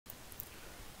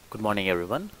Good morning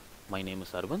everyone, my name is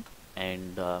Arvind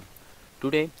and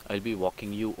today I'll be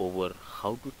walking you over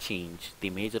how to change the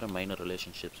major and minor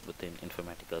relationships within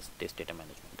Informatica's test data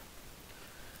management.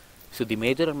 So the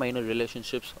major and minor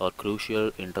relationships are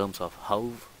crucial in terms of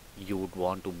how you would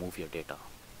want to move your data,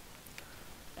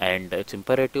 and it's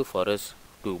imperative for us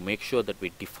to make sure that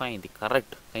we define the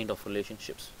correct kind of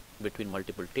relationships between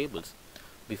multiple tables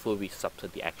before we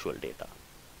subset the actual data.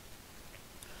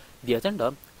 The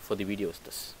agenda for the video is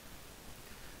this.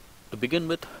 To begin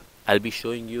with, I'll be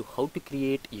showing you how to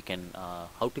create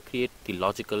the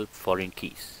logical foreign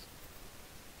keys.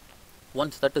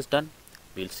 Once that is done,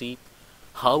 we'll see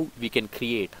how we can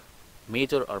create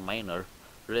major or minor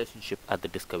relationship at the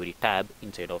discovery tab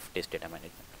inside of test data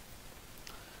management.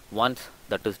 Once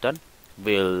that is done,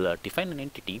 we'll define an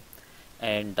entity,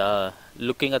 and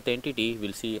looking at the entity,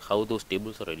 we'll see how those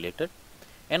tables are related,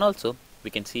 and also we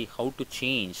can see how to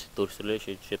change those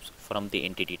relationships from the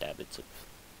entity tab itself.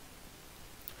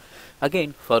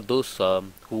 Again, for those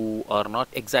who are not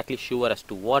exactly sure as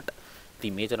to what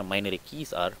the major and minor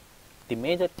keys are, the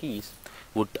major keys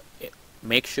would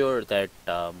make sure that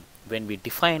when we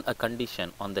define a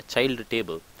condition on the child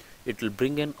table, it will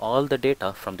bring in all the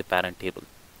data from the parent table.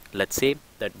 Let's say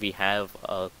that we have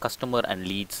customer and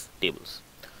leads tables.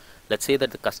 Let's say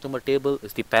that the customer table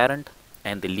is the parent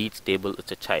and the leads table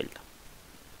is a child.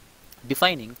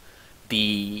 Defining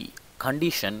the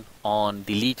condition on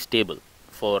the leads table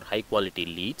for high quality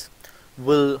leads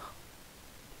will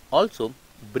also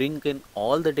bring in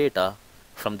all the data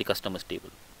from the customers table.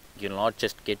 You'll not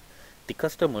just get the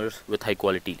customers with high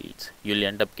quality leads, you'll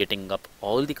end up getting up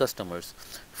all the customers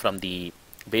from the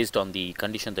based on the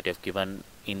condition that you have given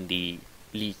in the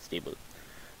leads table.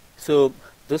 So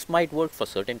this might work for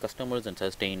certain customers and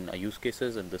certain use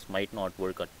cases, and this might not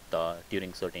work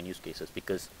during certain use cases,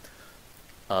 because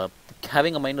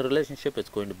having a minor relationship is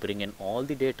going to bring in all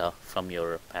the data from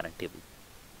your parent table.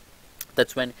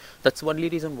 That's the only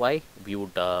reason why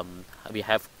we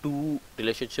have two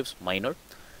relationships minor.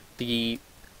 The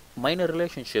minor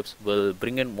relationships will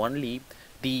bring in only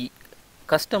the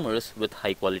customers with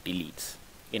high quality leads,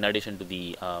 in addition to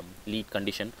the lead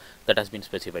condition that has been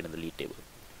specified in the lead table.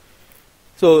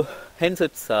 So hence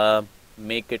it's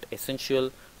make it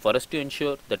essential for us to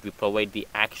ensure that we provide the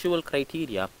actual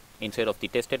criteria inside of the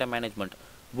test data management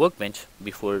workbench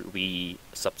before we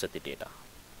subset the data.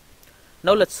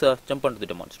 Now let's jump onto the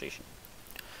demonstration.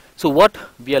 So what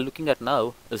we are looking at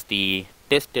now is the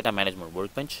test data management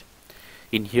workbench.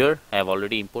 In here I have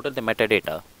already imported the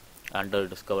metadata. Under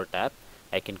discover tab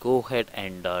I can go ahead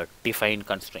and define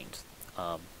constraints.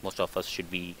 Most of us should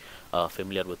be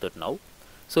familiar with it now.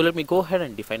 So let me go ahead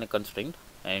and define a constraint,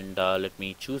 and let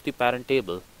me choose the parent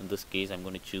table. In this case I'm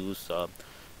going to choose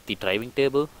the driving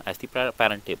table as the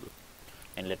parent table,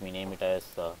 and let me name it as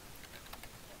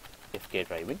FK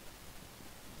driving.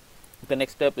 The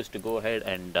next step is to go ahead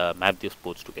and map these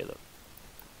ports together.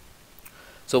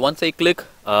 So once I click,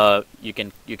 you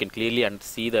can clearly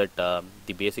see that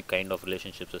the basic kind of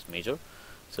relationships is major.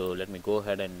 So let me go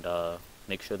ahead and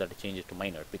make sure that I change it to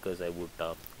minor, because I would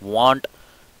want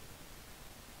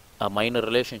minor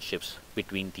relationships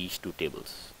between these two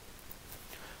tables.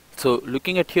 So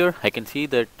looking at here, I can see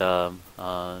that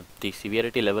the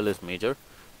severity level is major,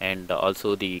 and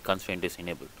also the constraint is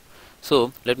enabled.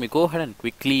 So let me go ahead and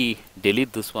quickly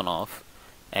delete this one off,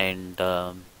 and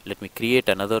let me create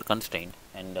another constraint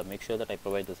and make sure that I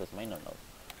provide this as minor now.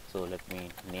 So let me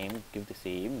give the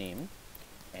same name,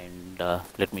 and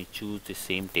let me choose the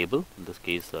same table, in this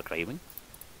case driving,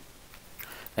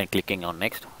 and clicking on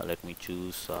next. Let me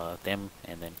choose them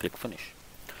and then click finish.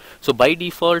 So by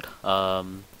default,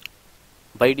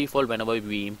 whenever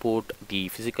we import the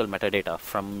physical metadata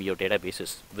from your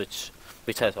databases,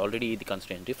 which has already the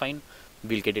constraint defined,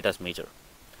 we'll get it as major.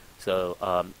 So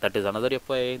that is another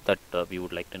FYI that we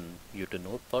would like you to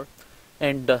note for.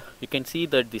 And you can see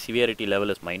that the severity level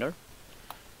is minor.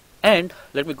 And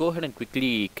let me go ahead and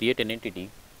quickly create an entity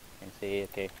and say,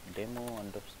 okay, demo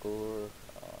underscore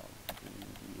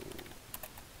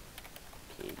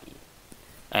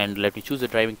and let me choose the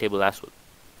driving table as well.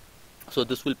 So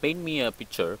this will paint me a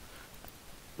picture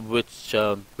which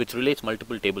relates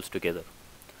multiple tables together,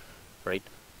 right?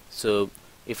 So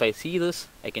if I see this,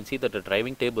 I can see that the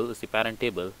driving table is the parent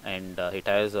table, and it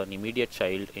has an immediate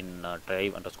child in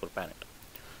drive underscore parent.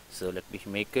 So let me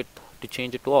make it to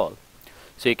change it to all.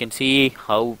 So you can see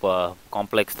how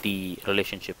complex the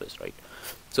relationship is, right?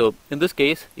 So in this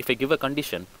case, if I give a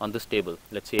condition on this table,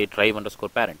 let's say drive underscore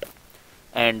parent,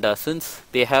 and since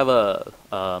they have a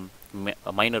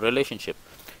minor relationship,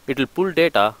 it will pull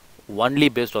data only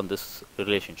based on this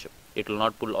relationship. It will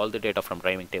not pull all the data from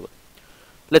driving table.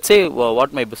 let's say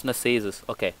what my business says is,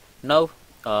 okay, now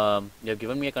you have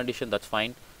given me a condition, that's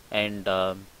fine, and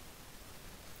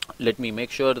let me make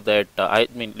sure that I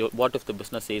mean, what if the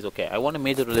business says, okay, I want a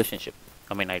major relationship.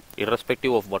 I mean,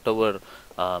 irrespective of whatever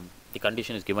the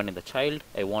condition is given in the child,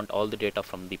 I want all the data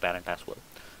from the parent as well.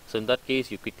 So in that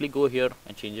case, you quickly go here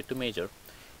and change it to major,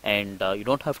 and you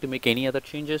don't have to make any other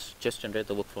changes, just generate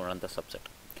the workflow and run the subset.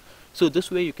 So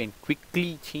this way you can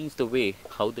quickly change the way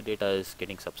how the data is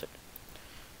getting subset.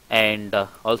 And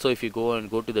also, if you go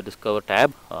to the discover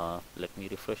tab, let me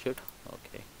refresh it.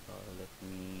 Okay, let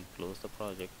me close the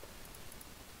project.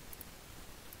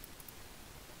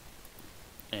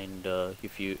 And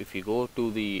if you go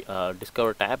to the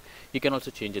discover tab, you can also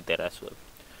change it there as well.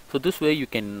 So this way you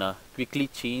can quickly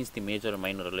change the major and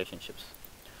minor relationships.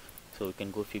 So you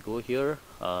can go, if you go here,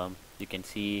 you can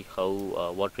see how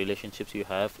what relationships you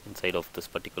have inside of this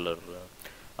particular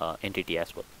entity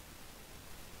as well.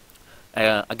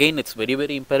 Again, it's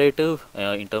very imperative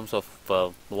in terms of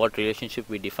what relationship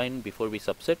we define before we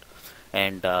subset,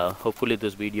 and hopefully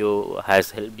this video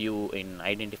has helped you in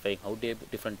identifying how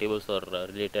different tables are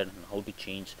related and how to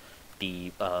change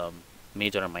the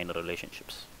major and minor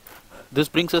relationships. This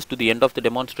brings us to the end of the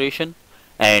demonstration,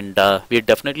 and we'd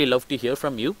definitely love to hear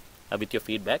from you with your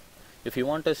feedback. If you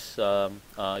want if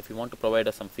you want to provide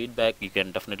us some feedback, you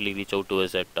can definitely reach out to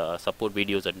us at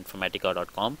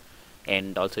supportvideos@informatica.com.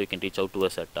 And also you can reach out to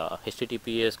us at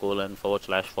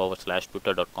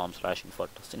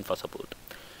https://twitter.com/infosupport.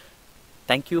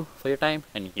 Thank you for your time,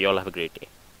 and you all have a great day.